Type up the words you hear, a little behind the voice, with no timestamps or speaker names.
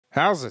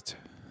How's it?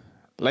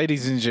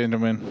 Ladies and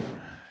gentlemen,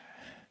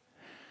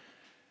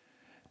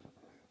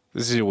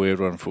 this is a weird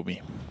one for me.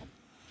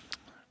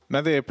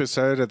 Another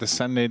episode of the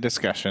Sunday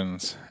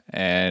Discussions,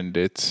 and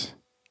it's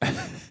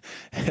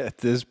at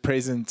this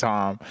present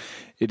time,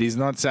 it is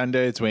not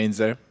Sunday, it's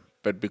Wednesday,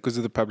 but because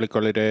of the public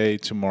holiday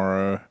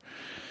tomorrow,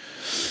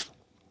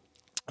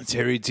 it's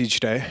Heritage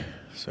Day.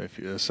 So if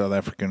you're a South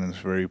African, it's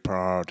a very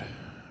proud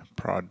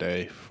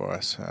day for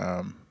us.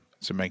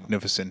 It's a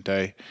magnificent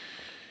day.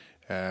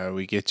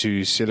 We get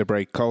to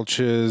celebrate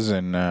cultures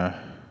and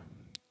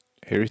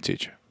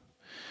heritage,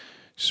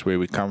 just where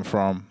we come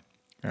from.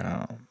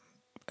 A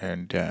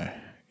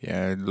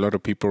lot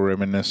of people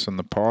reminisce on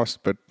the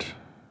past, but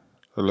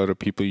a lot of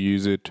people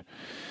use it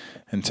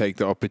and take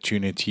the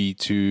opportunity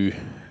to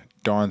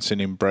dance and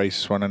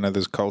embrace one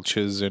another's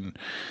cultures. And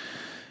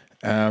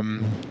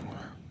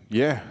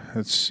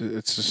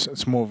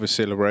it's more of a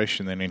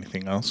celebration than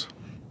anything else.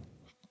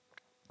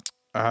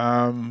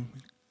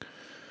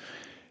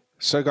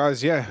 So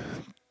guys,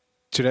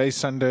 today's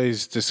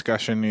Sunday's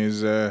discussion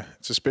is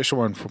it's a special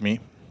one for me.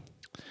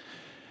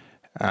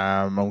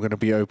 I'm going to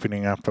be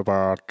opening up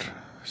about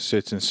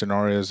certain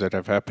scenarios that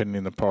have happened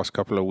in the past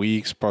couple of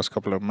weeks, past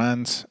couple of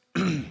months,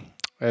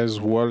 as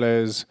well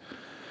as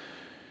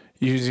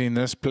using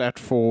this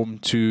platform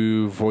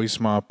to voice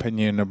my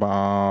opinion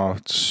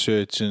about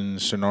certain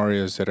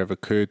scenarios that have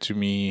occurred to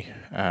me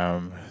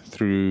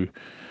through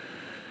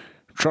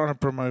trying to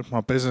promote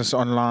my business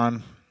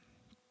online.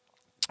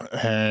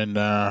 And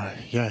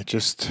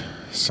just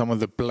some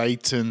of the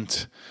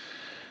blatant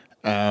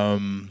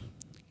negativity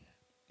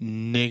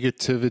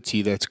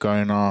that's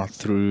going on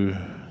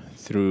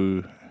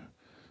through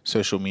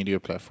social media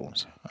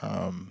platforms.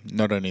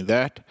 Not only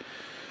that,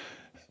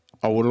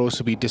 I will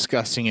also be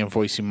discussing and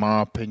voicing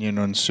my opinion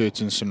on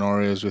certain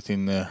scenarios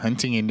within the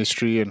hunting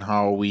industry and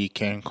how we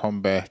can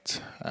combat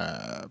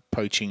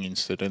poaching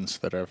incidents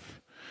that have.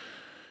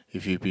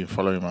 If you've been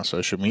following my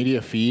social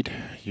media feed,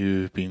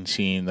 you've been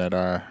seeing that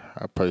I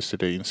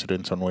posted an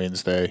incident on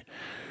Wednesday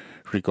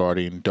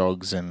regarding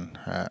dogs and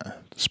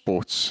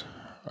sports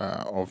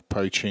of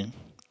poaching.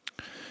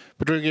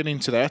 But we'll get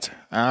into that.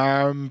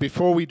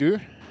 Before we do,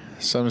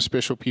 some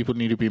special people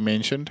need to be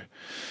mentioned.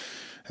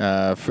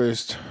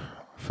 First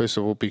of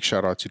all, big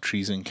shout out to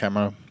Trees and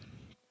Camo.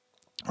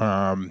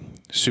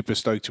 Super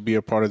stoked to be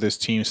a part of this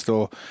team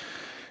still.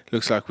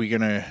 Looks like we're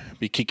going to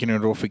be kicking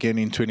it off again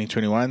in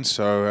 2021.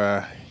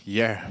 So,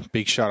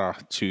 big shout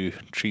out to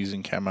Trees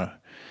and Camo.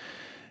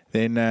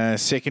 Then,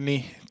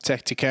 secondly,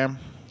 Tacticam.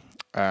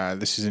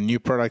 This is a new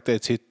product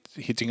that's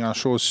hitting our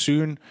shores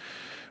soon.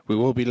 We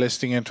will be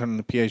listing it on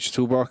the PH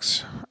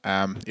Toolbox.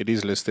 It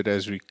is listed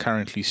as we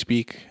currently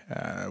speak.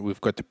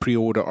 We've got the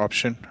pre-order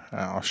option.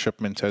 Our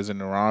shipment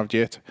hasn't arrived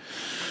yet.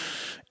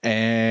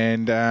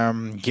 And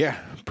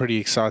pretty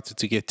excited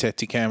to get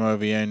Tacticam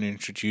over here and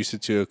introduce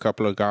it to a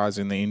couple of guys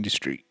in the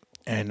industry.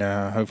 And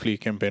hopefully you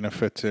can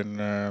benefit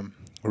and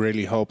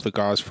really help the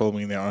guys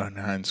filming their own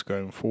hunts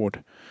going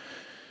forward.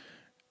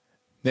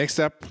 Next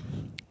up,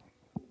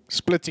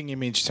 Splitting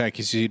Image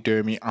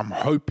Taxidermy. I'm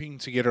hoping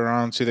to get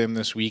around to them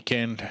this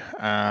weekend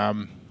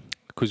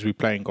because we're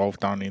playing golf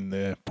down in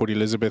the Port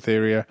Elizabeth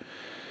area.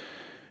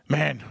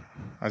 Man,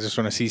 I just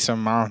want to see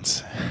some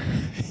mounts.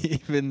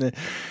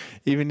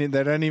 Even if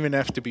they don't even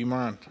have to be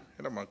mine.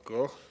 Hello, my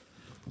girl.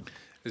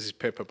 This is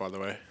Pepper, by the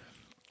way.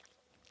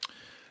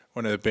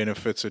 One of the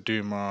benefits of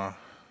doing my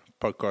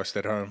podcast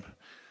at home.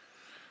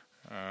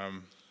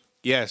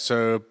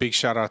 So big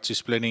shout out to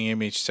Splitting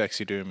Image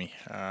Taxidermy.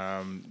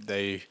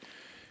 They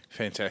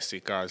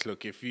fantastic guys.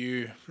 Look, if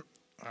you're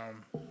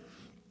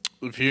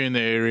in the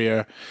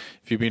area,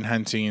 if you've been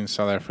hunting in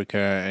South Africa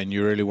and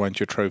you really want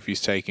your trophies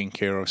taken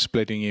care of,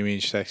 Splitting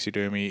Image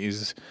Taxidermy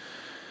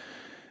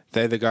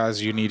they're the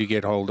guys you need to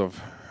get hold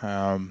of.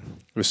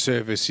 The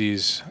service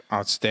is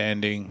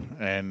outstanding,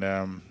 and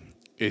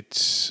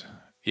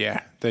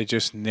they're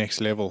just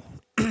next level.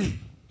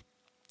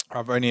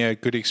 I've only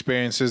had good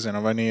experiences, and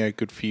I've only had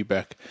good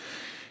feedback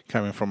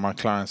coming from my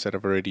clients that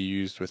I've already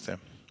used with them.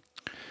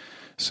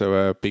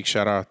 So big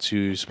shout out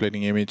to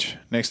Splitting Image.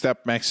 Next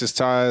up, Maxxis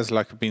Tires.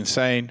 Like I've been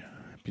saying,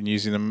 I've been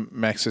using the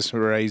Maxxis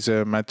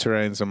Razor mud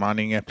terrains, a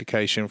mining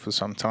application for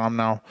some time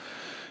now.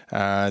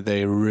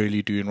 They're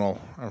really doing well.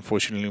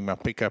 Unfortunately, my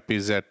pickup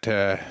is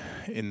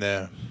in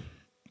the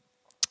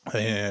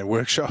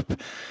workshop,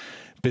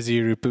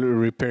 busy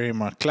repairing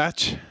my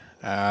clutch.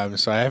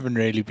 So I haven't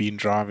really been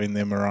driving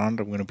them around,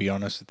 I'm going to be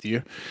honest with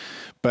you.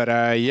 But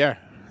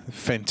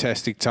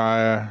fantastic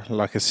tire.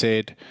 Like I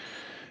said,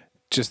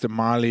 just the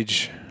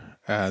mileage,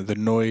 the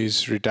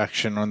noise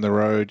reduction on the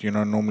road. You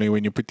know, normally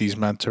when you put these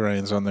mud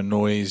terrains on, the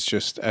noise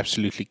just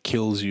absolutely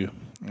kills you.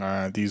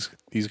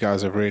 These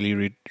guys have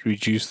really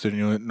reduced the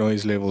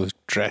noise levels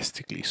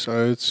drastically,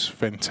 so it's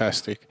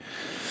fantastic.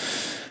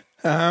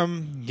 So a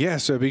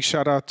big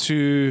shout out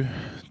to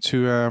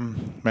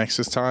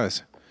Maxxis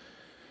Tires.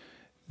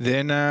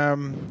 Then,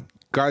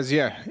 guys,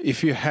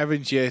 if you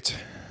haven't yet,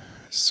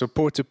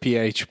 support the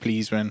PH,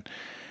 please, man.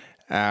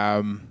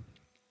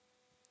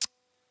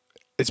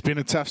 it's been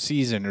a tough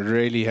season. It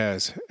really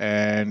has.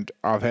 And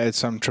I've had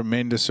some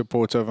tremendous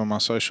support over my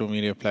social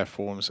media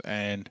platforms.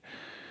 And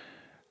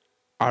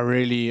I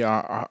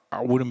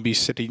wouldn't be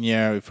sitting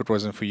here if it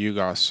wasn't for you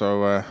guys.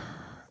 So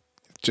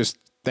just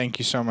thank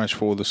you so much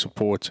for all the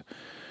support.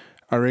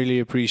 I really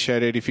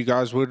appreciate it. If you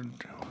guys would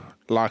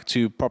like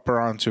to pop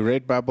around to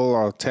Redbubble,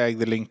 I'll tag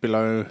the link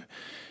below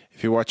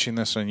if you're watching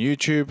this on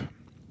YouTube.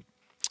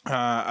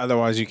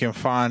 Otherwise, you can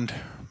find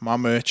my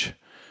merch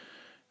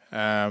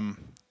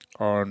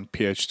on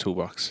PH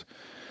Toolbox,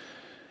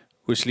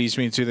 which leads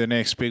me to the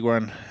next big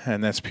one,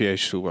 and that's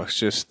PH Toolbox.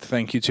 Just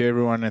thank you to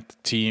everyone at the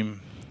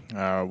team.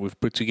 We've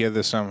put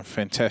together some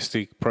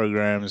fantastic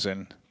programs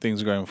and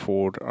things going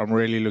forward. I'm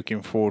really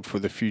looking forward for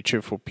the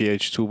future for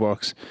PH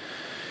Toolbox.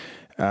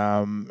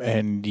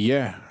 And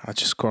yeah, I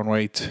just can't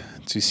wait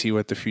to see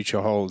what the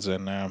future holds.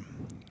 And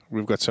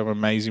we've got some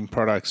amazing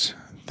products.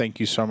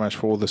 Thank you so much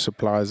for all the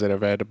suppliers that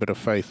have had a bit of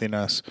faith in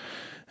us.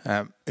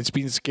 It's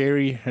been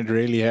scary, it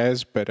really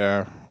has,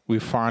 but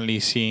we've finally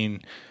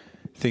seen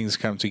things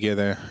come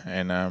together,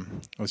 and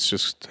it's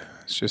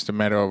just a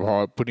matter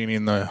of putting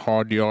in the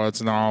hard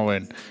yards now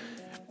and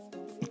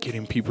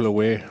getting people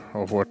aware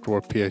of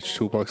what PH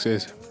Toolbox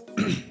is.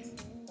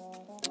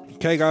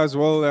 Okay, guys,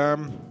 well,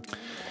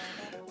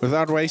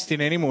 without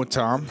wasting any more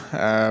time,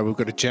 we've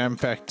got a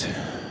jam-packed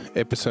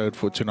episode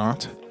for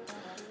tonight.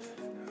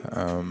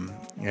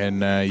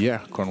 And yeah,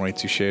 can't wait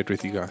to share it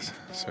with you guys.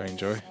 So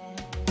enjoy.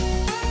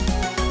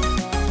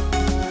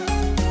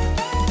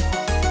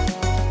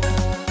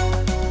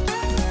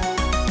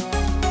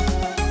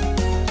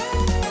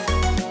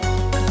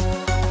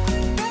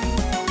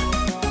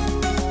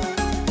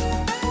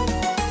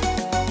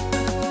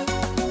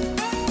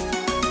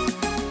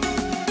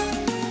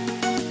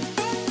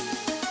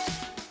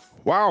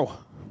 Wow.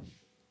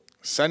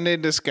 Sunday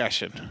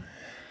discussion.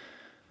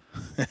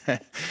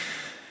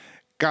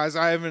 Guys,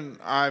 I'm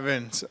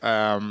going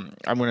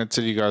to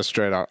tell you guys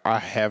straight out, I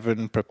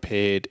haven't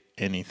prepared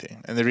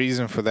anything. And the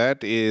reason for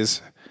that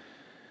is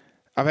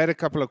I've had a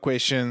couple of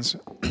questions.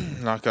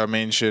 Like I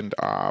mentioned,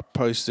 I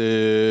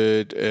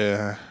posted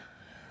a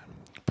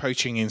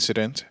poaching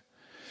incident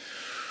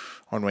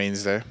on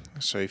Wednesday.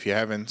 So if you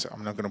haven't,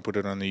 I'm not going to put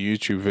it on the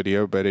YouTube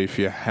video, but if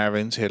you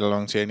haven't, head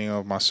along to any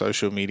of my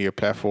social media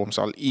platforms.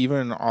 I'll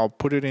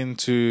put it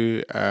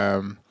into,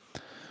 I'll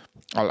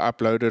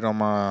upload it on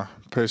my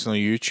personal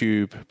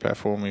YouTube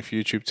platform. If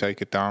YouTube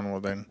take it down, well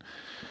then,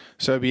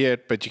 so be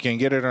it. But you can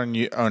get it on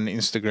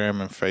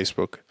Instagram and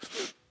Facebook.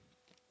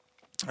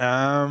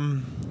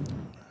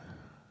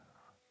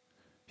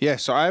 Yeah,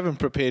 so I haven't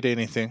prepared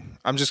anything.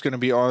 I'm just going to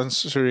be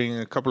answering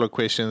a couple of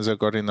questions I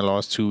got in the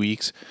last 2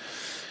 weeks.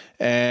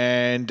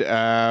 And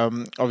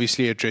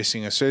obviously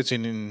addressing a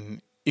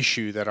certain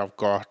issue that I've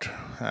got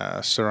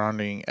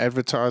surrounding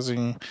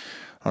advertising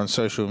on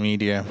social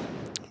media.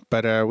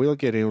 But we'll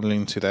get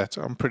into that.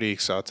 I'm pretty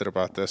excited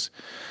about this.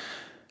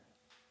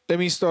 Let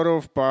me start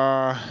off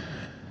by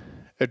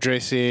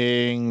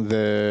addressing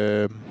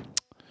the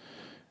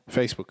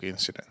Facebook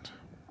incident.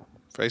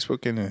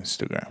 Facebook and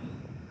Instagram.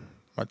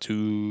 My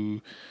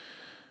two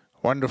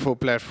wonderful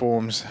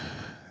platforms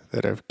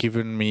that have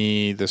given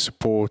me the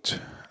support.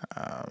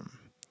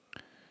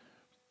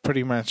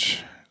 Pretty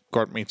much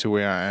got me to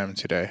where I am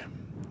today.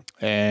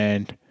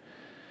 And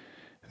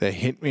they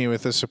hit me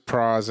with a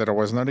surprise that I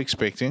was not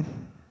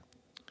expecting.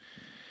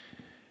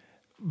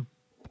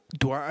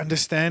 Do I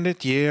understand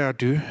it? Yeah, I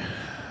do.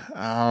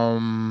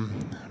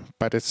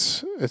 But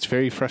it's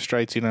very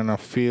frustrating, and I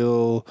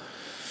feel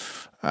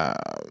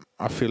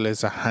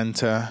as a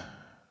hunter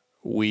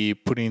we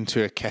put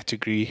into a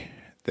category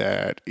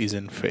that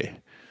isn't fair.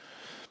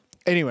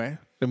 Anyway,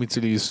 let me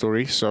tell you the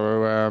story.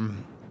 So,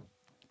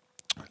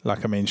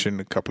 like I mentioned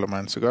a couple of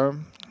months ago,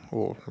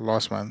 or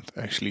last month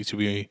actually to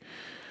be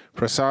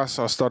precise,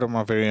 I started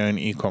my very own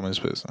e-commerce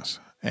business.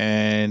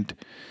 And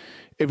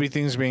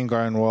everything's been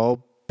going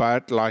well,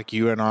 but like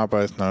you and I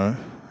both know,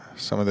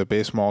 some of the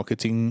best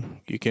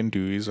marketing you can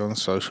do is on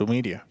social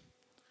media.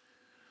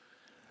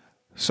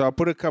 So I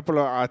put a couple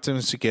of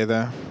items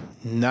together,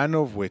 none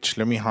of which,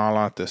 let me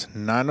highlight this,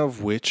 none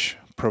of which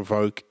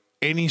provoke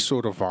any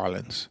sort of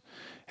violence,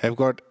 have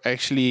got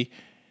actually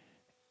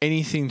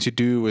anything to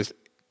do with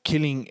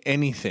killing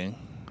anything.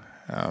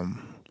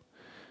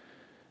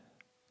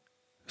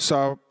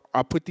 So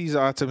I put these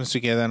items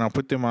together and I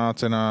put them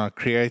out and I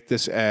create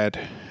this ad,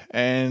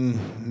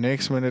 and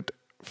next minute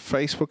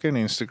Facebook and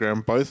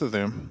Instagram, both of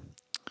them,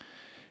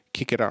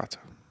 kick it out.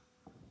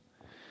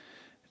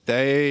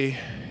 They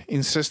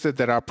insisted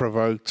that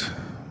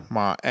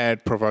my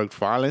ad provoked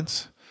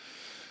violence,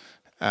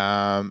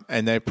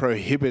 and they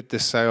prohibit the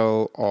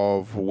sale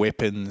of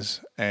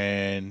weapons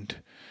and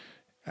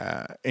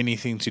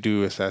anything to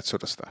do with that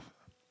sort of stuff.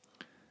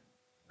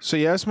 So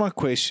here's my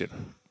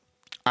question.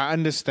 I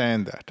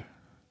understand that.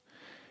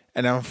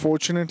 And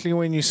unfortunately,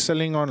 when you're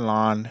selling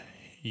online,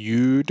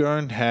 you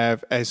don't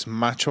have as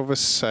much of a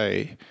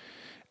say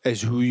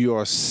as who you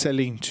are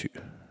selling to.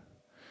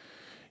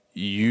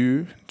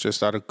 You,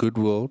 just out of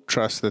goodwill,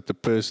 trust that the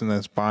person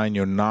that's buying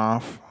your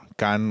knife,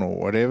 gun, or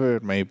whatever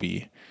it may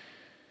be,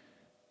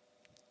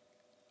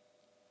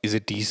 is a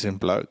decent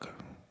bloke.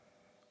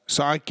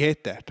 So I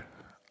get that.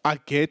 I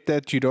get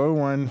that you don't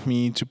want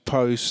me to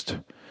post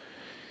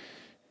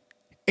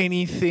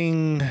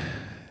anything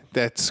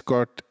that's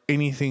got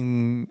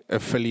anything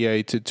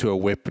affiliated to a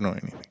weapon or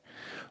anything.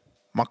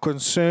 My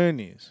concern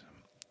is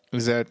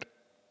that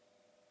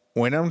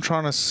when I'm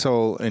trying to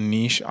sell a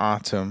niche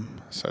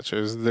item, such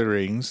as the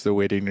rings, the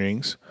wedding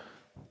rings,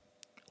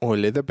 or a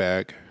leather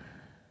bag,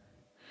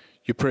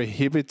 you're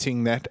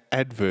prohibiting that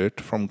advert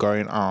from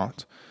going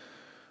out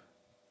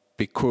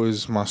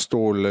because my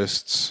store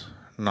lists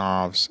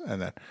knives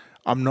and that.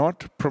 I'm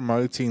not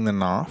promoting the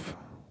knife.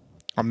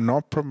 I'm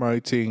not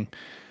promoting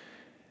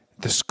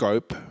the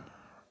scope.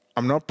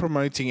 I'm not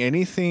promoting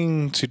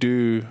anything to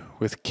do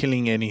with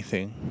killing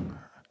anything.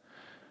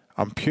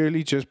 I'm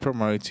purely just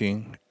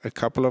promoting a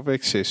couple of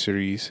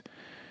accessories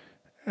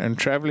and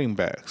traveling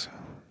bags.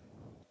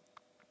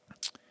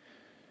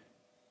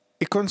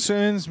 It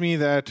concerns me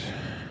that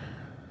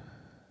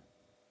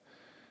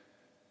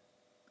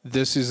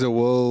this is a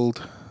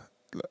world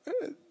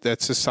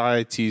that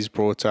society is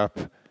brought up,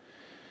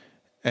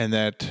 and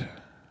that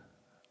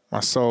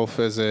myself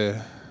as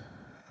I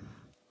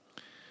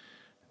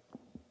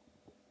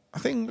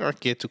think I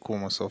get to call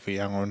myself a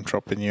young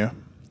entrepreneur.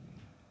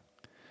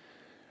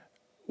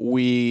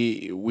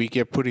 We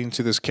get put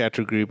into this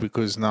category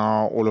because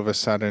now all of a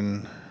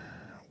sudden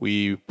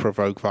we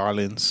provoke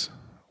violence.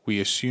 We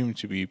assume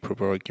to be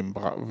provoking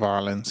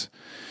violence.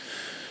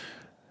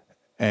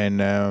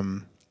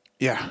 And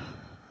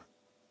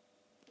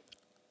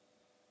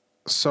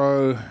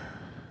so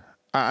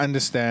I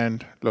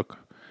understand. Look,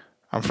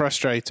 I'm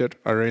frustrated.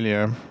 I really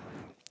am.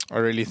 I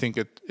really think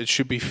it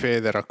should be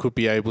fair that I could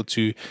be able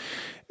to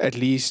at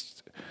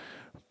least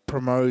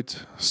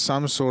promote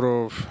some sort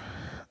of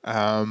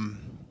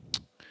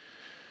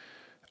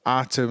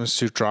items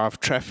to drive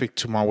traffic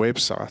to my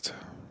website.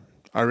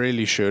 I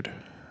really should.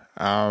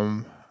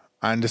 I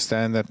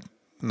understand that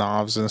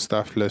knives and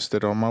stuff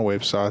listed on my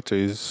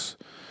website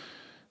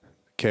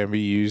can be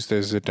used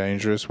as a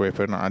dangerous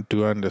weapon. I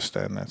do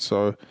understand that.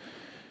 So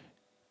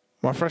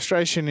my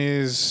frustration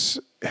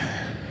is,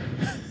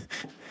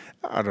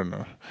 I don't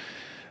know.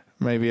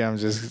 Maybe I'm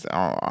just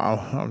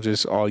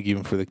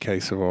arguing for the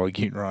case of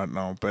arguing right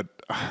now, but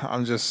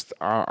I'm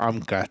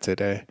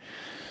gutted.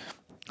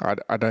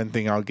 I don't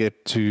think I'll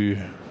get to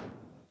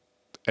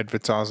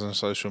advertise on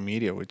social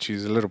media, which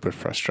is a little bit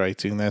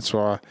frustrating. That's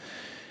why,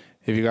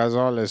 if you guys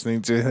are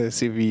listening to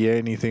this, if you hear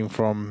anything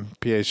from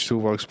PH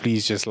Toolbox,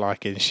 please just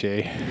like and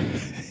share.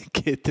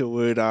 Get the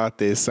word out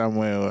there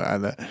somewhere or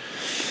other.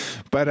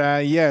 But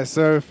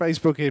so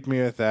Facebook hit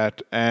me with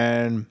that.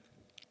 And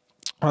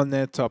on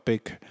that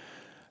topic,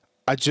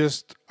 I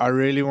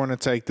really want to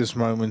take this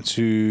moment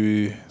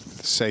to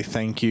say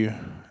thank you.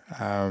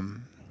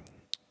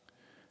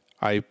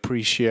 I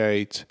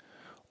appreciate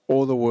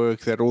all the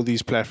work that all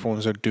these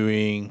platforms are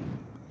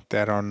doing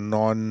that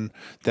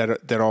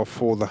are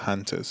for the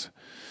hunters.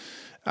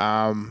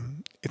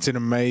 It's an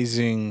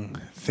amazing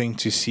thing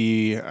to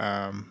see,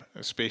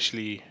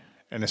 especially,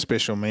 and a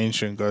special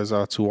mention goes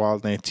out to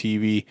WildNet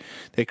TV.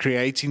 They're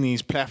creating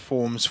these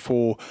platforms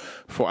for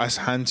us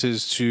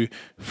hunters to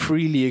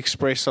freely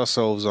express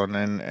ourselves on,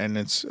 and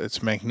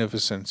it's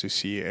magnificent to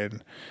see.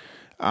 And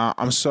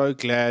I'm so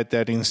glad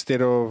that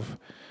instead of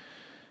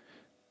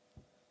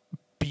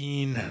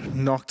being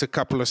knocked a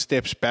couple of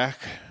steps back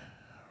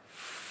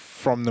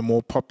from the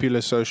more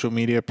popular social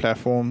media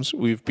platforms,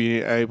 we've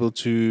been able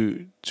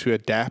to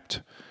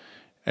adapt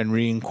and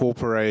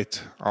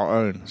reincorporate our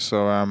own.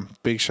 So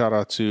big shout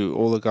out to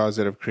all the guys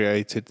that have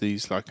created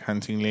these, like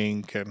Hunting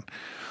Link and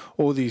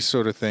all these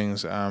sort of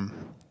things.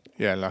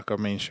 Like I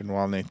mentioned,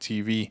 WildNet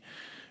TV,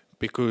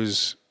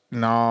 because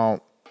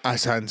now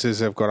us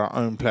hunters have got our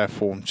own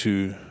platform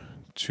to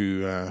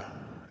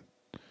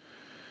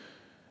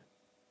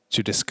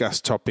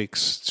discuss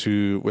topics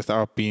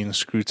without being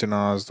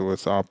scrutinized or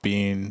without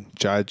being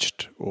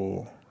judged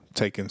or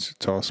taken to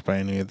task by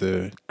any of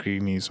the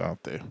greenies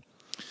out there.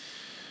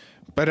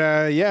 But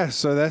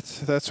so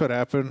that's what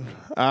happened.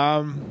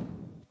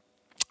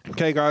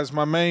 Okay, guys,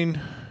 my main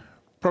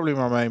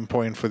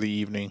point for the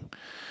evening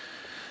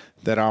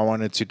that I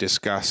wanted to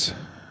discuss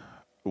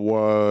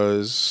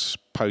was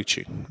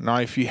poaching. Now,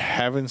 if you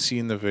haven't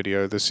seen the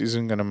video, this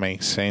isn't going to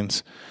make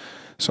sense.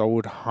 So I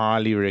would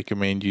highly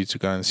recommend you to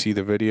go and see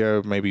the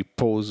video, maybe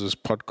pause this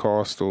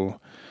podcast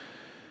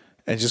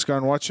and just go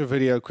and watch a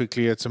video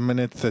quickly. It's 1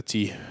 minute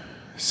 30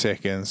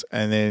 seconds,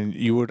 and then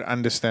you would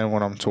understand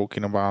what I'm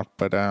talking about.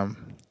 But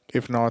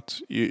if not,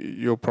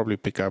 you'll probably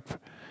pick up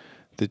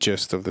the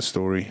gist of the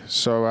story.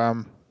 So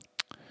on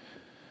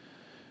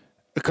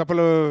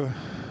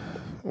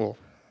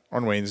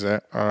Wednesday,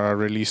 I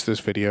released this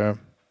video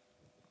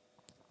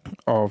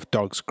of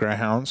dogs,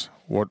 greyhounds,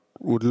 what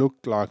would look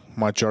like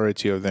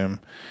majority of them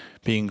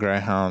being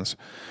greyhounds,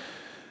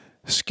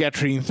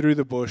 scattering through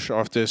the bush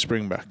after a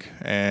springbuck.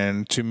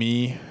 And to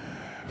me,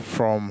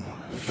 from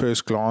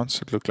first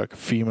glance, it looked like a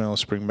female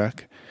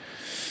springbuck.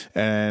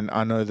 And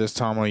I know this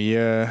time of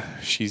year,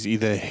 she's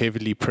either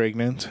heavily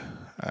pregnant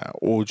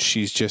or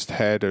she's just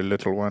had a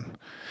little one.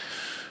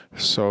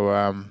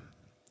 So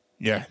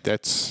yeah,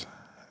 that's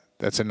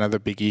another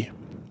biggie.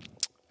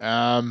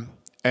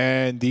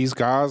 And these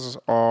guys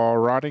are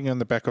riding on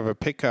the back of a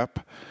pickup,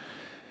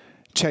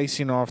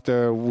 chasing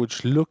after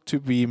which looked to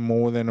be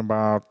more than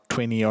about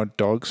 20 odd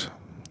dogs,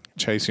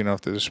 chasing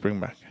after the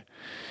springback.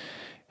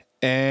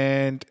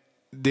 And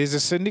there's a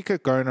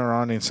syndicate going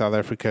around in South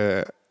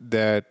Africa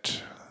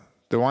that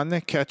the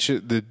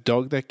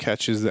dog that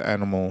catches the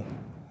animal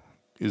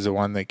is the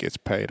one that gets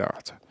paid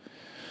out.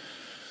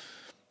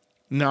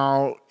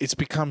 Now, it's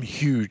become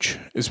huge.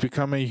 It's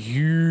become a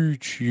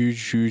huge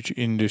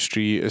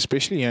industry,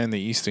 especially here in the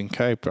Eastern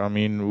Cape. I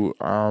mean,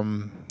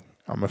 I'm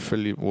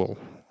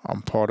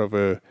part of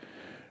a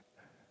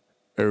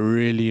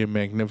really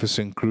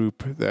magnificent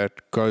group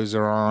that goes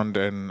around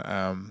and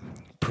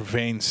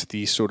prevents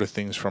these sort of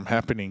things from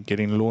happening,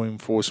 getting law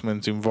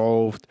enforcement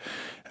involved,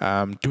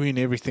 doing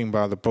everything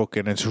by the book.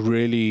 And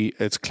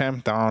it's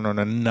clamped down on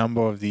a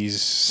number of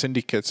these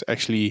syndicates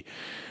actually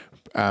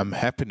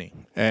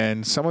happening.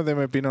 And some of them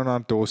have been on our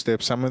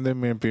doorstep, some of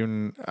them have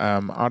been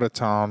out of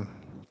town.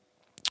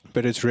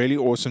 But it's really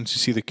awesome to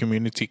see the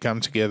community come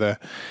together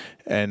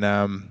and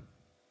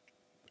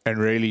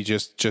really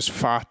just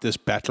fight this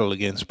battle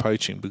against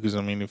poaching. Because,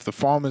 I mean, if the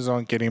farmers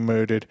aren't getting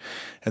murdered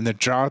and the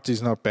drought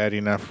is not bad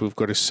enough, we've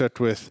got to sit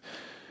with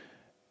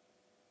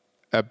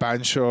a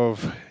bunch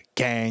of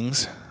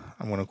gangs,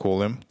 I'm going to call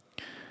them,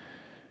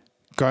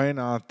 going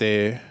out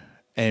there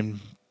and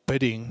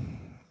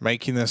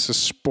making this a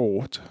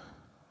sport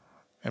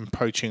and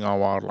poaching our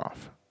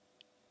wildlife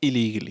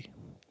illegally.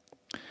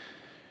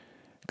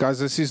 Guys,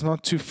 this is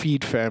not to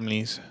feed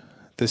families.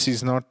 This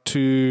is not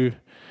to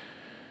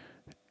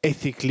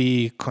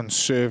ethically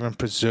conserve and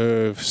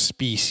preserve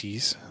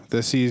species.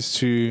 This is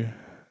to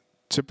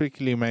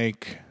typically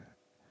make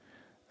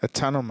a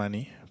ton of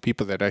money,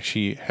 people that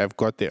actually have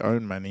got their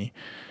own money,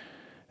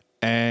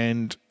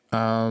 and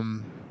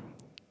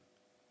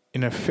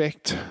in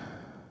effect,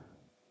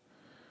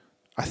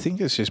 I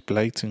think it's just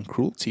blatant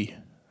cruelty.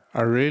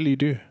 I really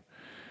do.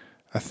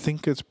 I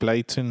think it's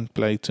blatant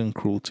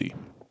cruelty.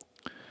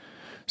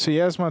 So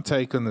here's my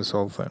take on this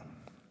whole thing.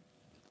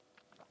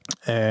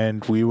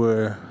 And we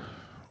were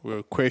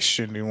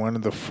questioned in one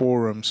of the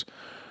forums,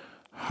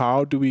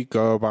 how do we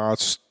go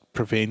about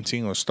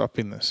preventing or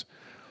stopping this?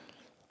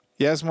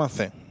 Here's my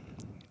thing.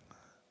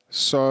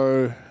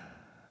 So,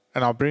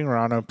 and I'll bring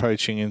rhino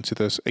poaching into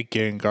this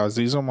again, guys.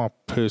 These are my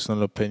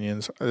personal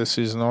opinions. There's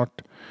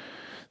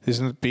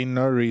been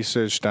no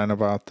research done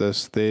about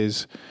this.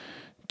 There's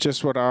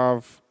just what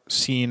I've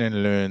seen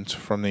and learned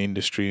from the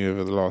industry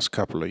over the last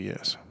couple of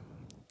years.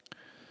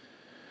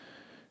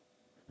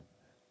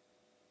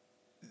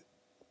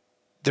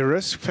 The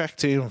risk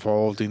factor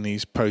involved in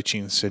these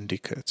poaching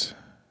syndicates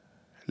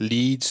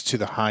leads to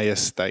the higher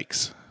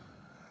stakes.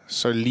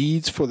 So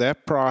leads for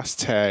that price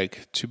tag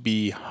to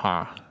be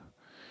high.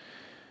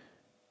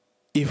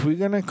 If we're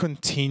going to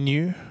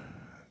continue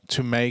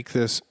to make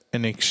this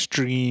an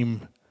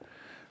extreme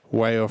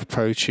way of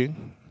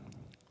poaching,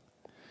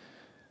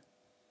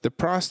 the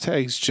price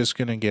tag's just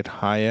going to get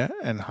higher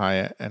and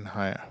higher and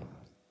higher.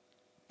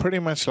 Pretty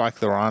much like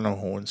the rhino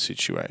horn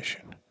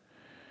situation.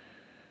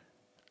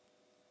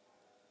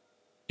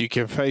 You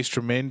can face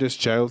tremendous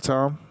jail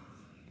time,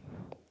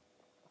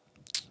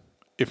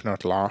 if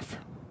not life.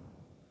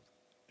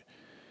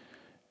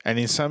 And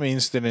in some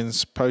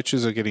incidents,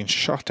 poachers are getting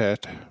shot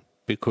at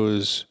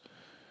because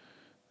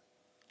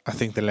I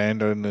think the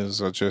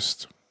landowners are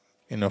just,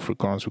 in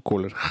Afrikaans we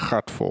call it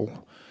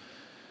gatvol.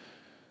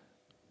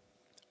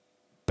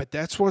 But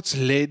that's what's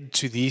led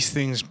to these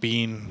things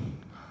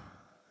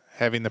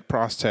having the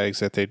price tags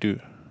that they do.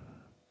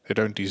 They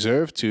don't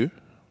deserve to,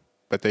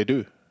 but they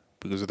do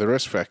because of the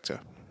risk factor.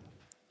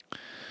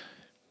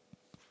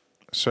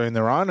 So in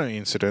the rhino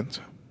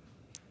incident,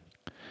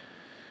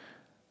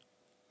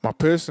 my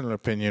personal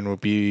opinion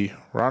would be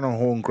rhino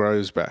horn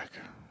grows back.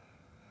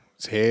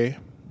 Its hair,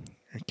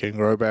 it can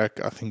grow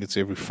back, I think it's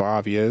every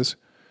 5 years.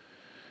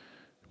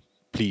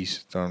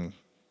 Please don't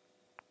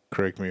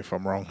correct me if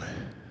I'm wrong.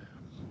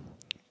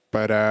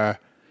 But,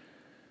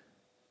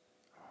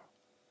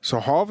 so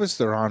harvest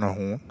the rhino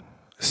horn,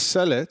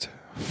 sell it,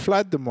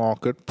 flood the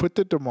market, put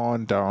the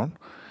demand down,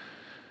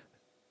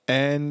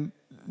 and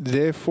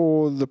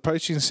therefore the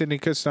poaching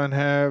syndicates don't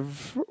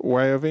have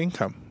way of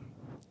income.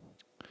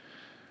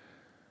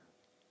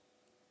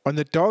 On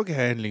the dog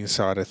handling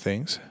side of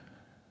things,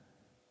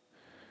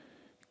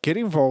 get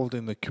involved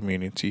in the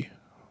community,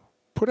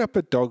 put up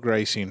a dog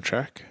racing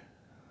track,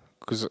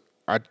 because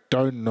I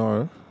don't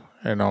know,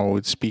 and I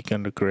would speak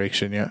under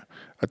correction here,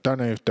 I don't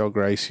know if dog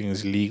racing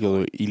is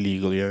legal or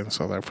illegal here in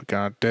South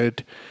Africa.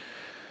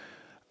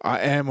 I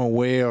am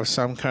aware of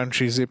some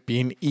countries it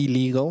being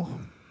illegal,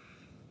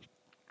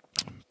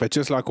 but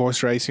just like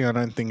horse racing, I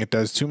don't think it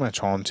does too much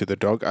harm to the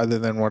dog other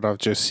than what I've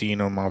just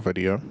seen on my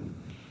video.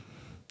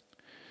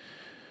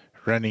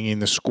 Running in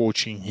the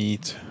scorching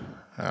heat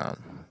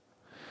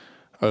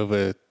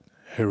over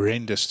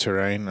horrendous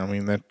terrain. I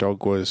mean, that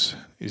dog is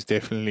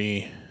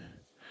definitely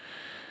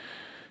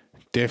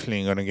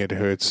going to get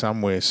hurt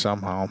somewhere,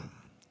 somehow.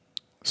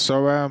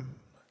 So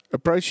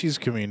approach these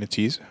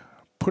communities,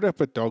 put up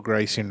a dog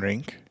racing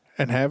rink,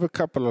 and have a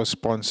couple of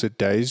sponsored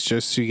days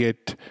just to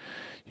get,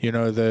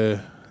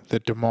 the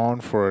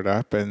demand for it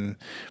up, and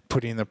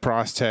putting the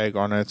price tag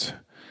on it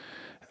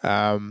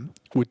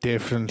would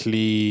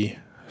definitely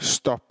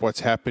stop what's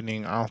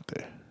happening out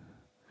there.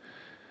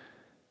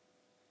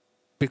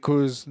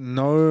 Because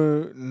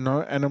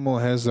no animal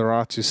has the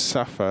right to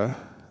suffer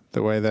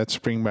the way that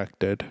Springback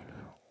did,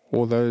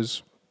 or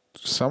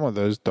some of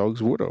those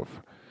dogs would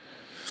have.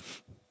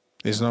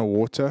 There's no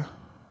water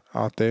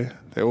out there.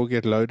 They all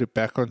get loaded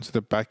back onto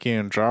the bakkie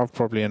and drive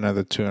probably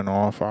another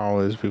 2.5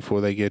 hours before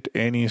they get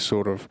any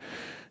sort of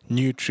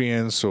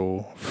nutrients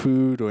or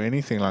food or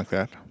anything like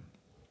that.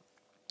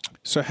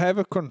 So have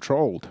it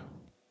controlled.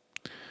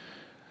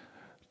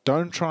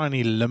 Don't try and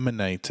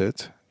eliminate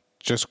it,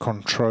 just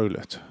control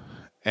it.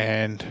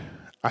 And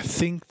I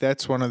think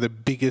that's one of the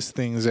biggest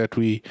things that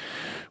we're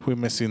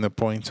missing the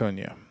point on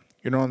here.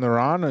 In the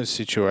rhino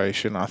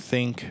situation, I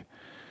think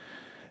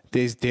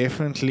there's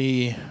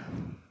definitely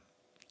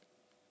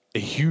a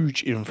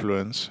huge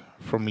influence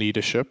from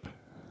leadership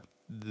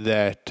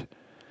that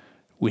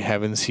we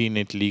haven't seen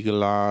it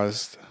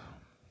legalized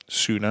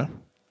sooner.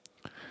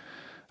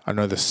 I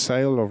know the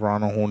sale of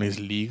rhino horn is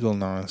legal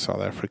now in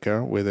South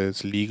Africa. Whether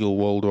it's legal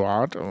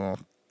worldwide, I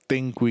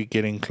think we're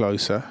getting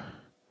closer.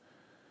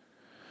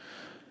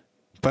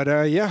 But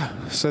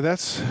so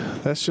that's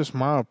just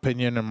my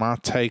opinion and my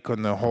take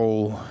on the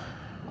whole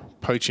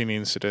poaching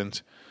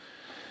incident.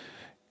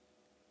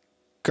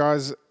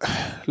 Guys,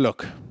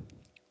 look,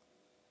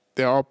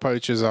 there are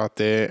poachers out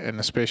there, and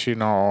especially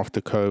now after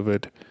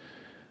COVID,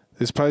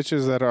 there's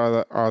poachers that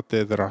are out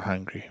there that are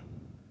hungry.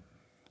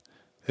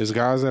 There's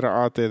guys that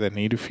are out there that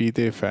need to feed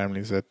their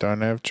families, that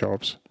don't have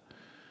jobs,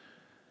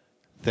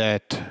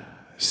 that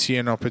see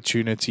an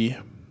opportunity,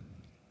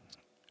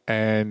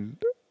 and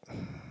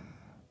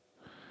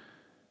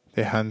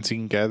their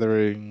hunting,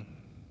 gathering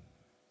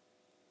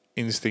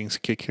instincts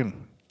kick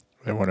in.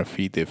 They want to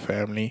feed their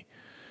family.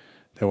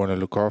 They want to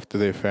look after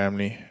their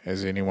family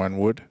as anyone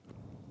would.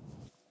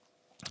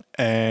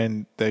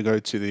 And they go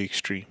to the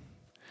extreme.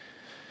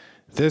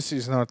 This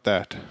is not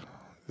that.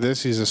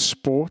 This is a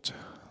sport.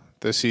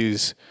 This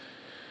is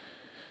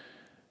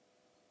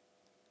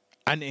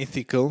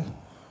unethical,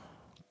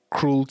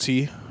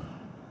 cruelty.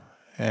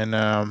 And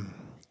I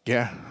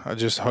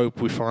just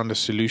hope we find a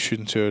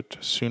solution to it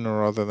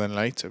sooner rather than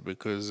later,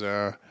 because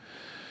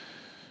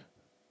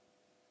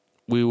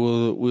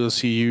we'll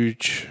see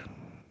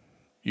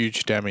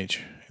huge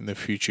damage in the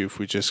future if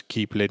we just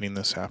keep letting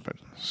this happen.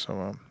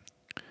 So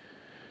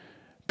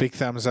big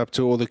thumbs up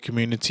to all the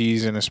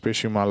communities, and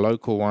especially my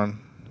local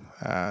one,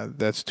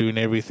 that's doing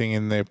everything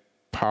in their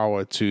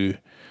power to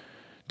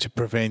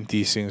prevent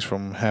these things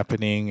from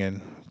happening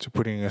and to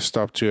putting a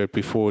stop to it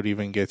before it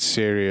even gets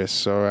serious.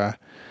 So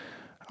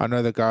I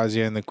know the guys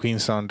here in the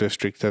Queenstown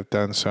district have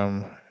done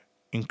some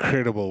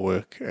incredible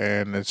work,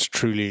 and it's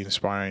truly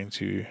inspiring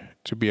to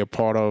be a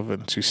part of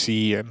and to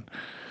see. And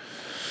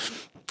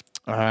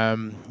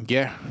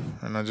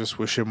and I just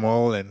wish them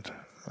well, and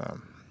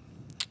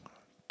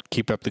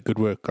keep up the good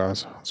work,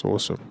 guys. It's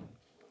awesome.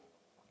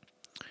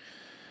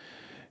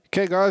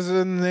 Okay, guys,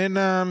 and then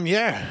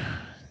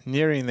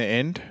nearing the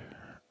end.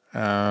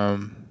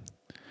 I'm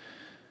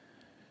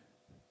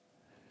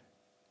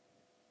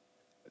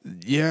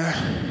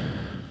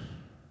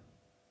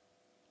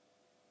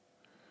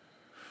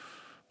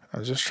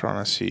just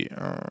trying to see.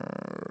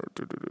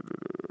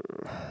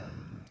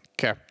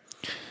 Okay.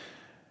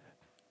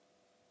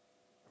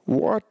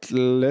 What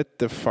lit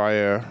the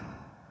fire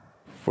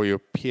for your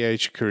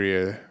PH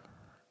career,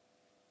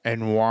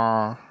 and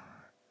why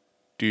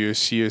do you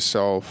see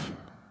yourself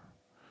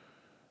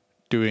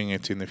doing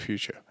it in the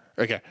future?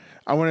 Okay,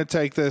 I want to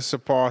take this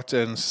apart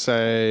and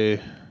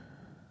say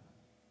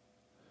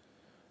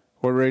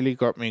what really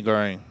got me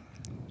going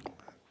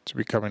to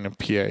becoming a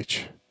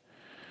PH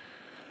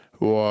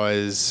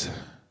was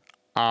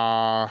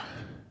I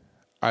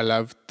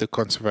loved the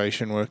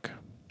conservation work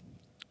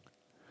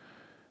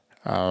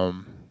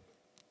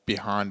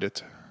behind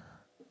it.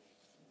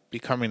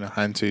 Becoming a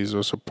hunter is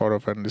also part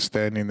of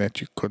understanding that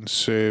you're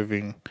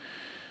conserving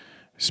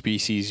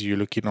species you're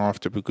looking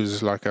after,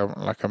 because like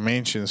I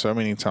mentioned so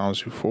many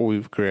times before,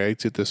 we've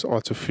created this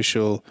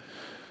artificial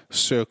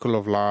circle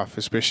of life,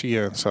 especially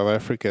here in South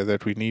Africa,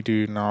 that we need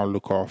to now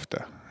look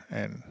after,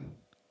 and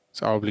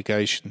it's our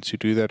obligation to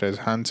do that as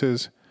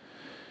hunters.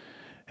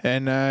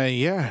 And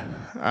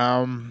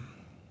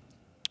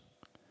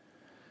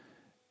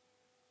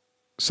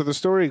so the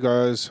story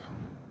goes,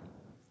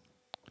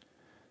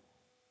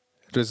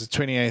 it was the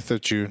 28th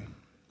of June.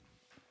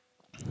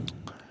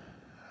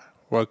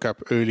 Woke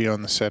up early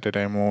on the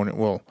Saturday morning,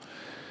 well,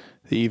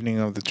 the evening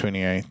of the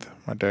 28th.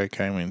 My dad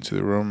came into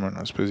the room and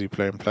I was busy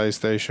playing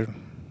PlayStation.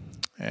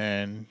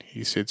 And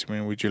he said to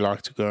me, would you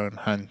like to go and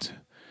hunt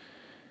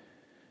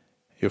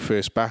your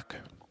first buck?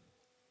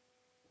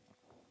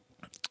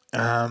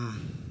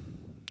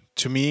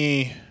 To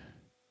me,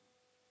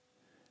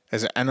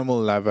 as an animal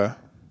lover,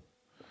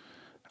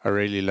 I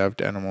really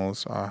loved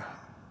animals. I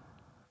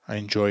I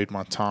enjoyed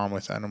my time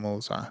with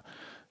animals.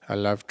 I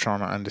love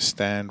trying to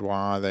understand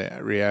why they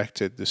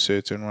reacted a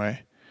certain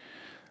way.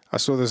 I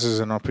saw this as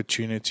an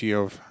opportunity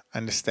of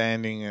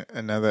understanding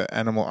another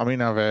animal. I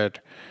mean, I've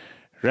had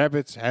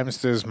rabbits,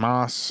 hamsters,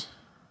 mice,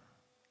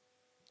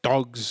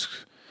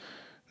 dogs,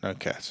 no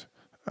cats,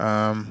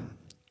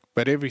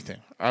 but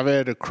everything. I've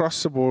had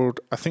across the board.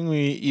 I think we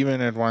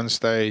even at one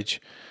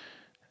stage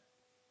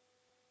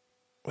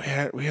we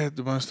had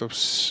the most.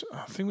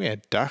 I think we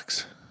had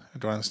ducks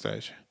at one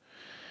stage.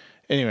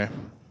 Anyway,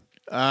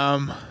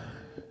 and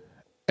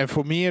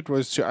for me it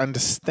was to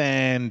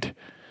understand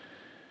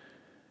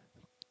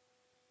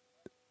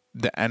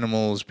the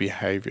animal's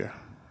behavior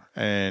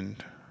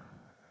and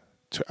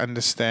to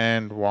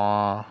understand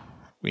why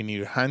we need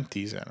to hunt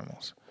these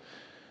animals.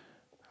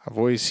 I've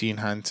always seen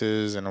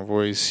hunters and I've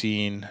always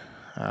seen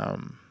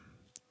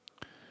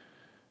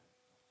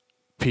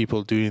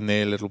people doing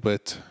their little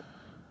bit.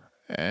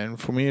 And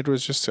for me, it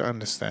was just to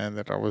understand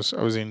that I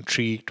was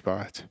intrigued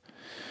by it.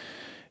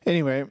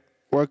 Anyway,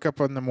 woke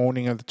up on the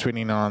morning of the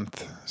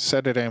 29th,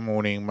 Saturday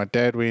morning. My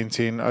dad went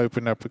in,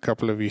 opened up a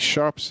couple of his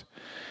shops,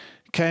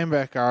 came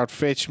back out,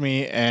 fetched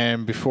me,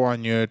 and before I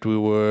knew it, we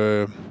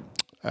were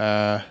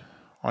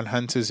on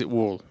Hunters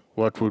Wall.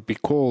 What would be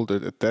called,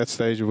 at that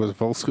stage, it was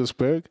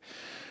Volskersberg.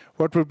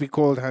 What would be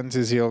called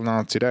Hunters Hill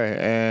now today.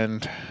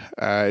 And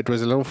it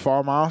was a little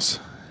farmhouse.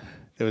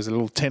 There was a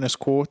little tennis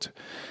court.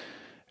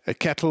 A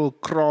cattle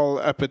kraal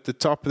up at the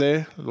top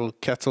there, a little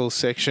cattle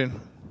section,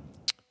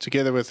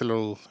 together with a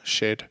little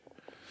shed.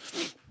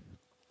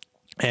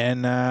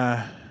 And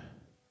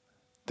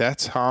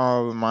that's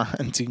how my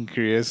hunting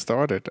career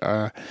started.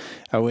 I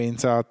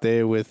went out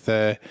there with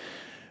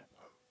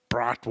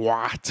bright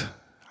white,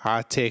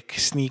 high-tech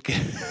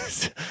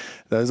sneakers,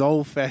 those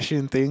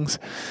old-fashioned things.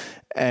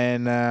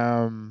 And,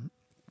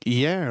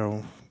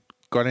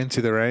 got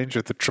into the range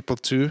with the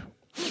 222,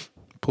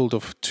 pulled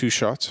off 2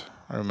 shots.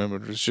 I remember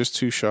it was just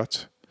 2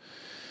 shots.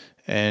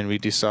 And we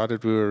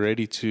decided we were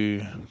ready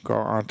to go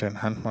out and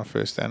hunt my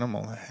first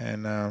animal.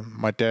 And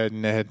my dad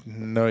had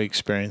no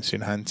experience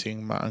in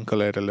hunting. My uncle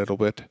had a little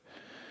bit.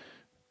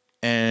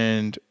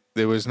 And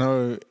there was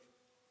no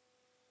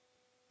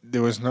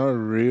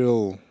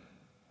real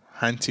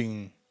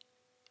hunting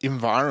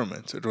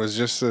environment. It was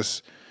just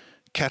this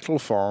cattle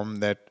farm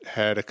that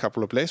had a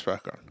couple of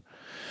Blesbok on.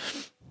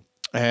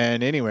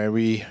 And anyway,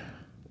 we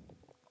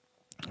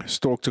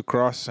stalked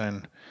across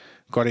and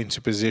got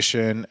into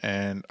position,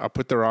 and I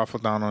put the rifle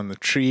down on the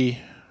tree,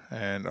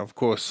 and of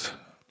course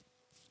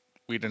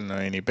we didn't know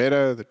any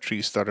better. The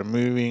tree started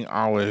moving.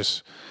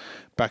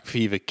 Back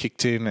fever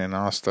kicked in, and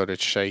I started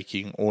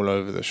shaking all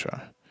over the show.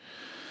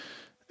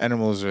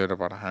 Animals were at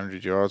about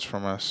 100 yards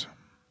from us,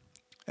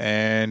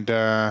 and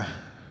I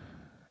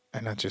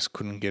just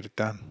couldn't get it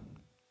done.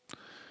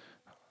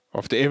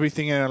 After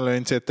everything I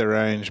learned at the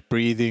range,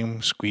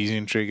 breathing,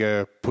 squeezing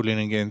trigger, pulling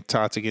again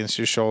tight against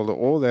your shoulder,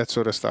 all that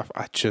sort of stuff,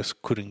 I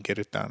just couldn't get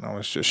it done. I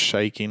was just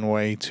shaking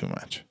way too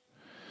much.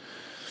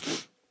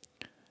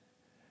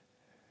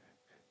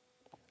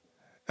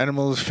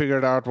 Animals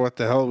figured out what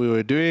the hell we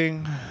were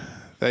doing.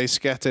 They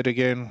scattered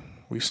again.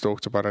 We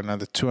stalked about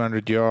another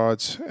 200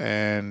 yards,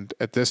 and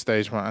at this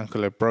stage my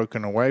uncle had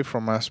broken away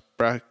from us,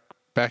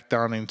 back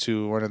down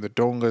into one of the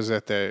dongas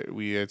that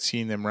we had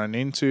seen them run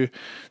into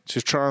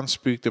to try and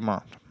spook them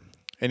out.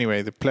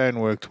 Anyway, the plan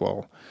worked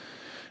well,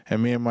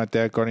 and me and my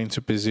dad got into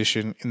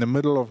position in the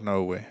middle of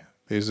nowhere.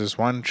 There's this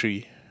one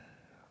tree,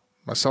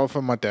 myself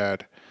and my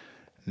dad,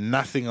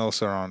 nothing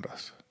else around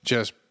us,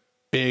 just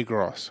bare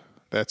grass.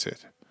 That's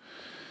it.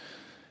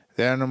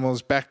 The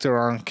animals backed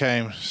around,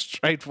 came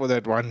straight for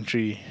that one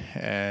tree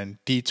and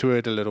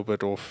detoured a little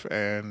bit off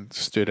and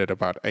stood at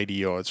about 80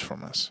 yards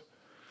from us.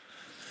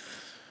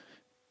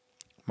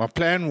 My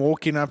plan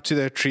walking up to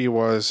that tree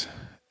was,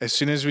 as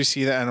soon as we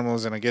see the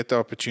animals and I get the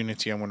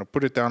opportunity, I'm going to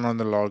put it down on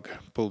the log,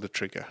 pull the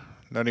trigger.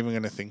 Not even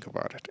going to think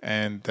about it.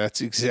 And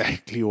that's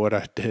exactly what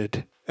I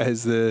did.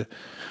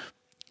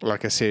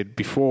 Like I said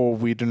before,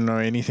 we didn't know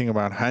anything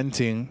about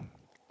hunting,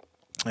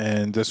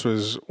 and this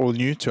was all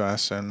new to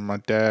us. And my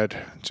dad,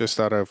 just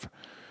out of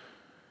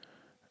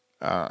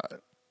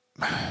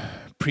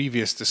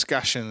previous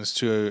discussions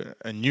to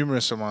a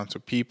numerous amount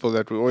of people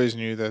that we always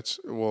knew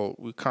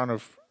we kind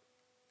of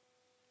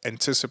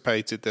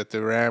anticipated that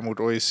the ram would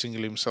always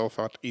single himself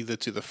out either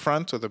to the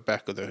front or the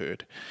back of the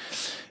herd.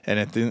 And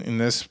in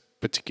this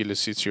particular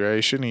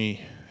situation,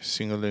 he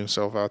singled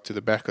himself out to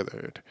the back of the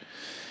herd.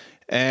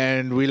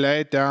 And we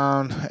laid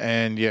down,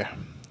 and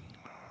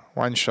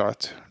one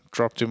shot,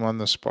 dropped him on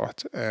the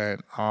spot,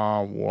 and I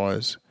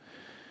was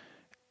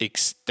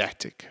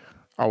ecstatic.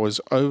 I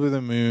was over the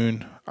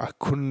moon. I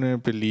couldn't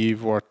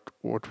believe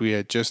what we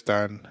had just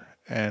done.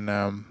 And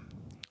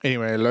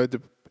anyway, I load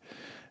the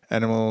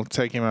animal,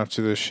 take him up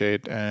to the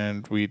shed,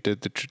 and we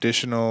did the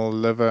traditional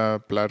liver,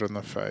 blood on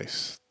the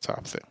face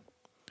type thing.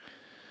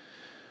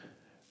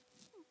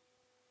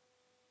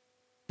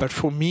 But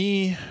for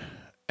me,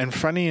 and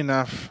funny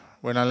enough,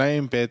 when I lay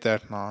in bed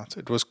that night,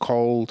 it was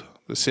cold,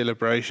 the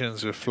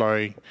celebrations were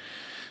flowing.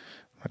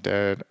 My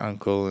dad,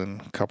 uncle,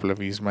 and a couple of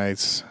his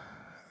mates,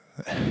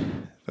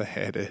 they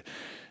had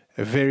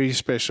a very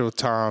special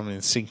time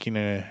in sinking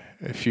a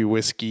few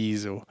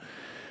whiskeys or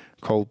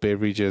cold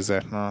beverages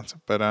that night.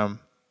 But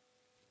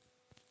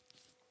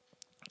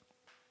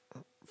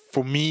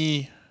for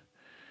me,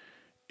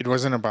 it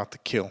wasn't about the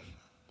kill.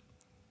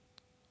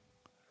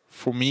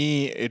 For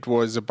me, it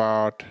was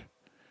about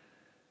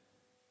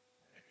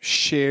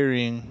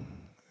sharing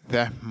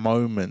that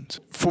moment.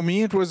 For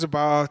me, it was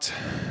about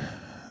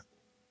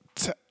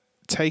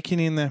taking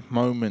in that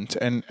moment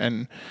and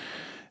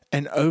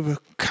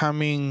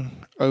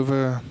overcoming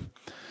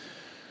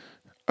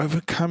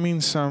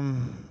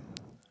some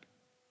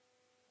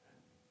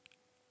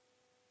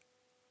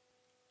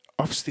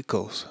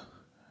obstacles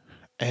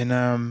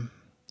and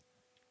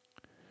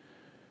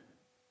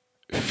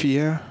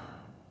fear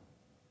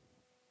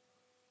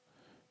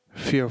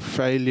of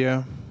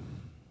failure,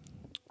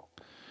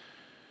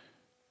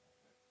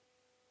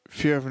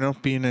 fear of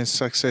not being as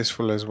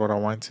successful as what I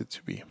wanted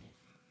to be.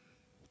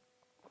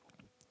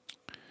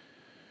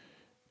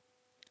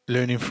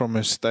 Learning from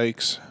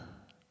mistakes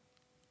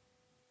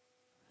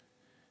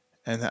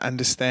and the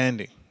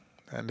understanding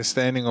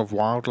of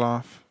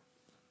wildlife,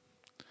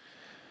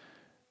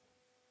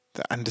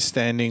 the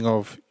understanding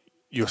of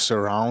your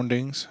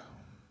surroundings,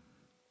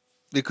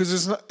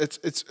 because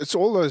it's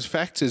all those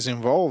factors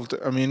involved.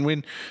 I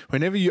mean,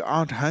 whenever you're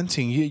out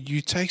hunting,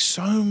 you take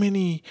so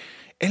many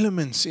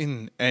elements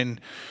in, and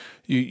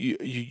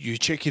you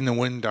check in the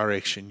wind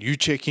direction, you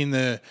check in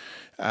the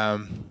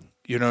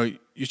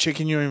you check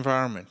in your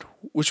environment.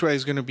 Which way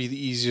is going to be the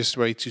easiest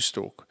way to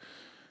stalk?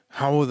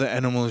 How are the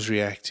animals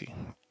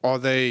reacting? Do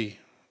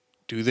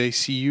they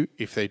see you?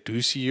 If they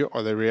do see you,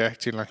 are they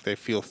reacting like they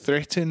feel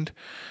threatened?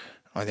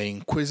 Are they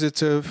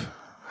inquisitive?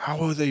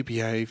 How are they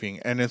behaving?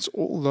 And it's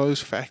all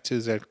those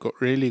factors that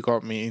really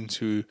got me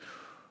into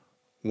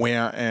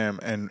where I am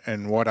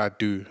and what I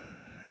do.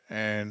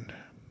 And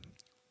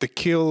the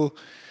kill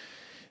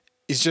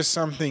is just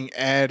something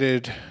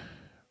added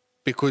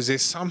because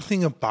there's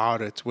something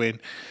about it when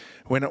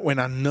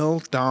I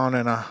knelt down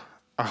and I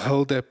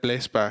held that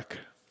blessback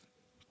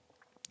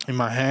in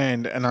my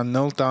hand, and I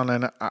knelt down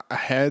and I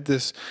had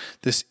this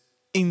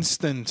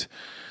instant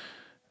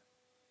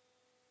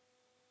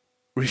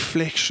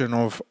reflection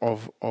of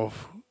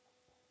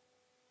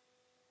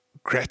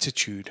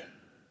gratitude.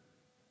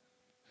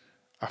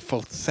 I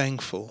felt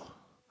thankful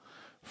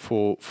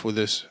for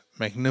this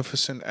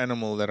magnificent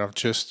animal that I've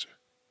just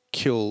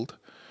killed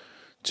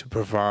to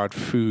provide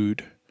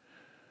food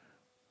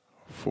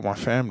for my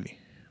family.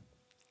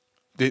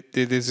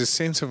 There's a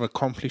sense of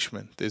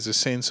accomplishment. There's a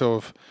sense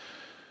of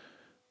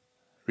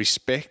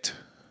respect.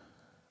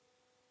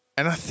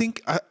 And I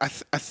think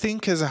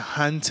as a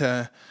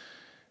hunter,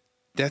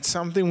 that's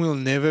something we'll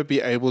never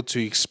be able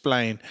to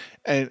explain.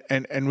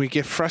 And we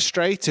get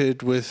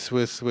frustrated with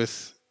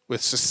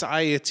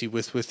society,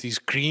 with these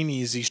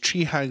greenies, these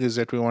tree huggers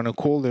that we want to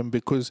call them,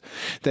 because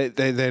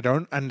they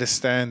don't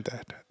understand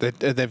that.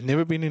 They've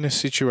never been in a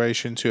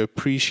situation to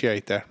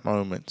appreciate that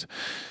moment.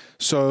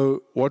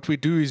 So what we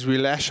do is we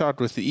lash out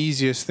with the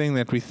easiest thing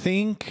that we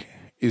think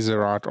is the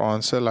right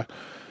answer, like,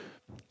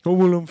 oh,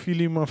 well, I'm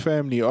feeling my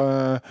family.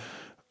 Oh,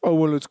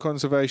 well, it's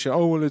conservation.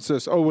 Oh, well, it's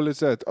this. Oh, well,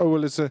 it's that. Oh,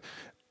 well, it's that.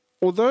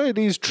 Although it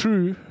is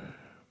true,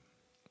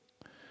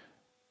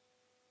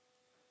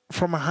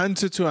 from a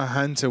hunter to a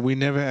hunter, we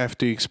never have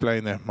to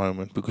explain that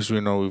moment because we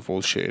know we've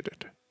all shared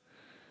it.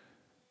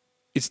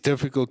 It's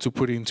difficult to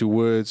put into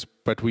words,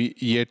 but we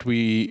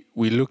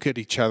look at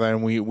each other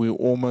and we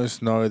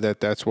almost know that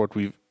that's what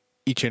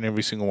each and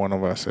every single one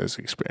of us has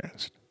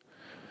experienced.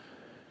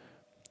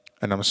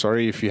 And I'm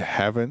sorry if you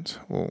haven't.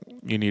 Well,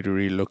 you need to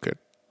relook at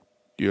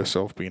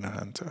yourself being a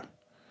hunter.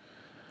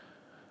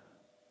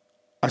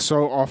 I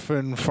so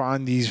often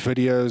find these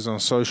videos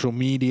on social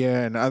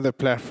media and other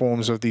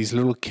platforms of these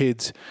little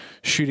kids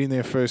shooting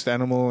their first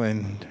animal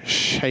and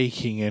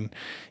shaking and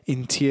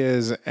in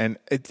tears. And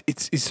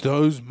it's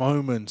those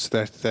moments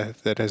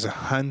that as a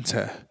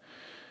hunter,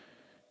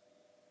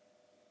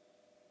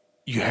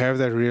 you have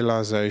that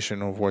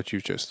realization of what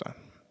you've just done.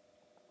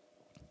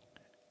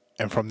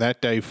 And from that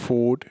day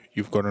forward,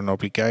 you've got an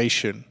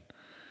obligation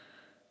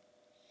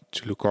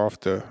to look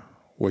after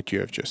what you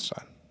have just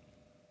done.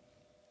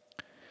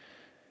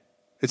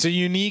 It's a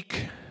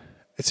unique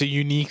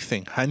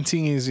thing.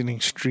 Hunting is an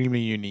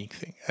extremely unique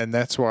thing. And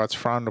that's why it's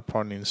frowned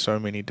upon in so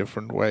many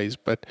different ways.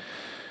 But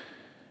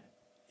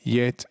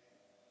yet,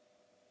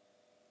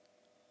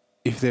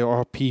 if there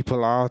are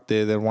people out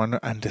there that want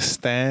to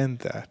understand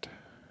that,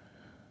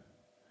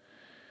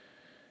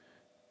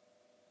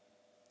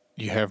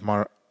 you have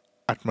my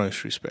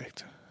utmost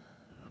respect.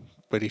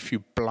 But if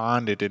you're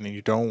blinded and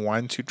you don't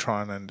want to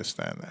try and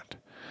understand that,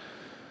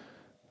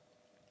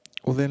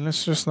 well, then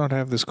let's just not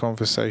have this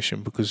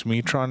conversation, because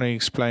me trying to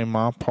explain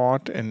my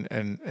part and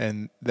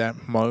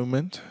that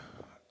moment,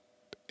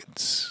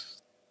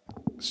 it's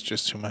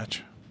just too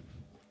much.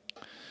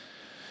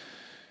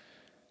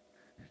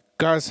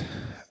 Guys,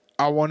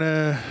 I want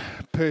to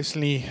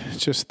personally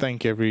just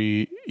thank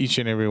each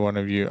and every one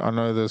of you. I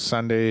know the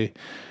Sunday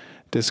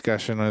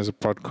discussion as a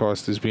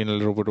podcast has been a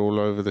little bit all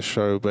over the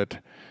show, but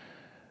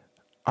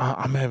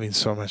I'm having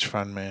so much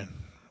fun, man.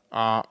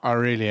 I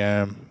really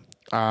am.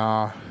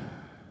 I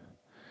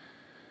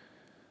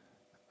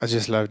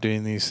just love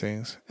doing these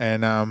things,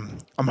 and I'm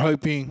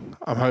hoping.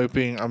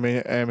 I'm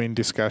in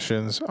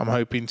discussions. I'm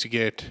hoping to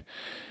get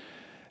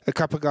a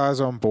couple of guys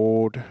on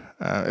board,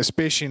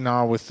 especially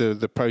now with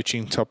the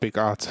poaching topic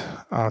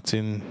out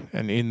in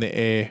the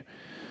air.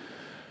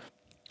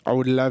 I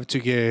would love to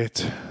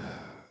get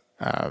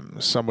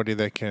somebody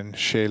that can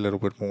share a little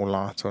bit more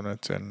light on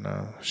it and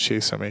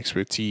share some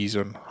expertise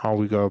on how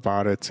we go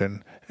about it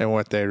and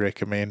what they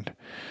recommend.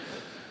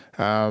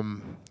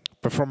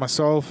 But for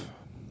myself,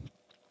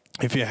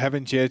 if you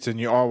haven't yet and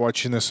you are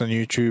watching this on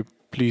YouTube,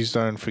 please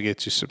don't forget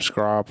to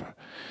subscribe.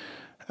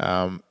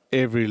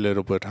 Every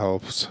little bit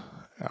helps.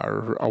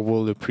 I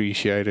will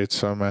appreciate it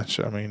so much.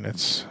 I mean,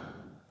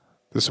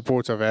 the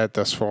support I've had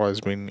thus far has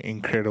been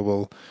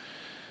incredible.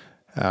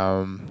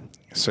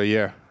 So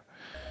yeah.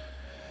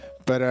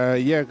 But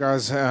yeah,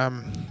 guys.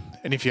 And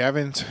if you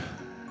haven't,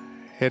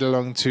 head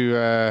along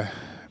to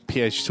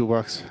PH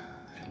Toolbox.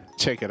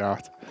 Check it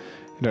out.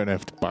 You don't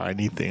have to buy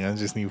anything. I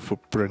just need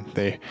footprint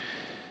there.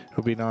 It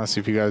would be nice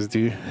if you guys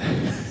do.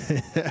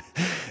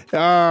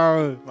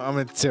 Oh, I'm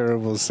a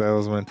terrible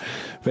salesman.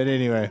 But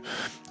anyway,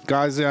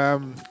 guys,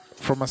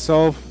 from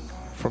myself,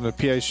 from the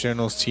PH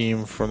Journals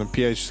team, from the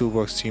PH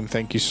Toolbox team,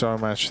 thank you so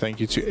much.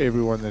 Thank you to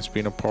everyone that's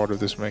been a part of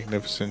this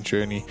magnificent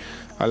journey.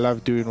 I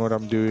love doing what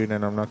I'm doing,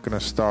 and I'm not going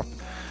to stop.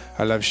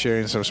 I love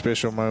sharing some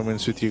special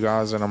moments with you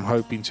guys, and I'm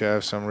hoping to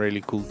have some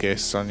really cool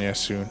guests on here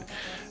soon.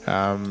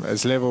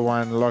 As level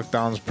 1,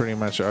 lockdown's pretty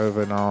much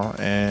over now,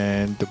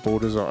 and the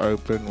borders are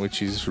open,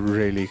 which is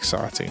really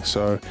exciting.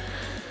 So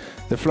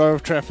the flow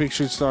of traffic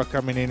should start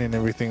coming in and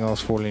everything else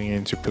falling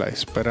into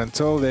place. But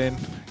until then,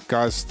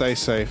 guys, stay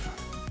safe,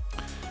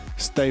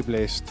 stay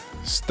blessed,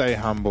 stay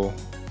humble.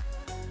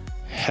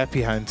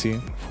 Happy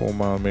hunting for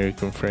my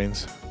American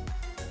friends,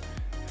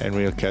 and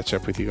we'll catch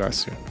up with you guys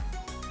soon.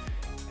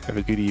 Have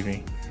a good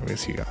evening. We'll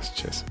see you guys.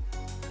 Cheers.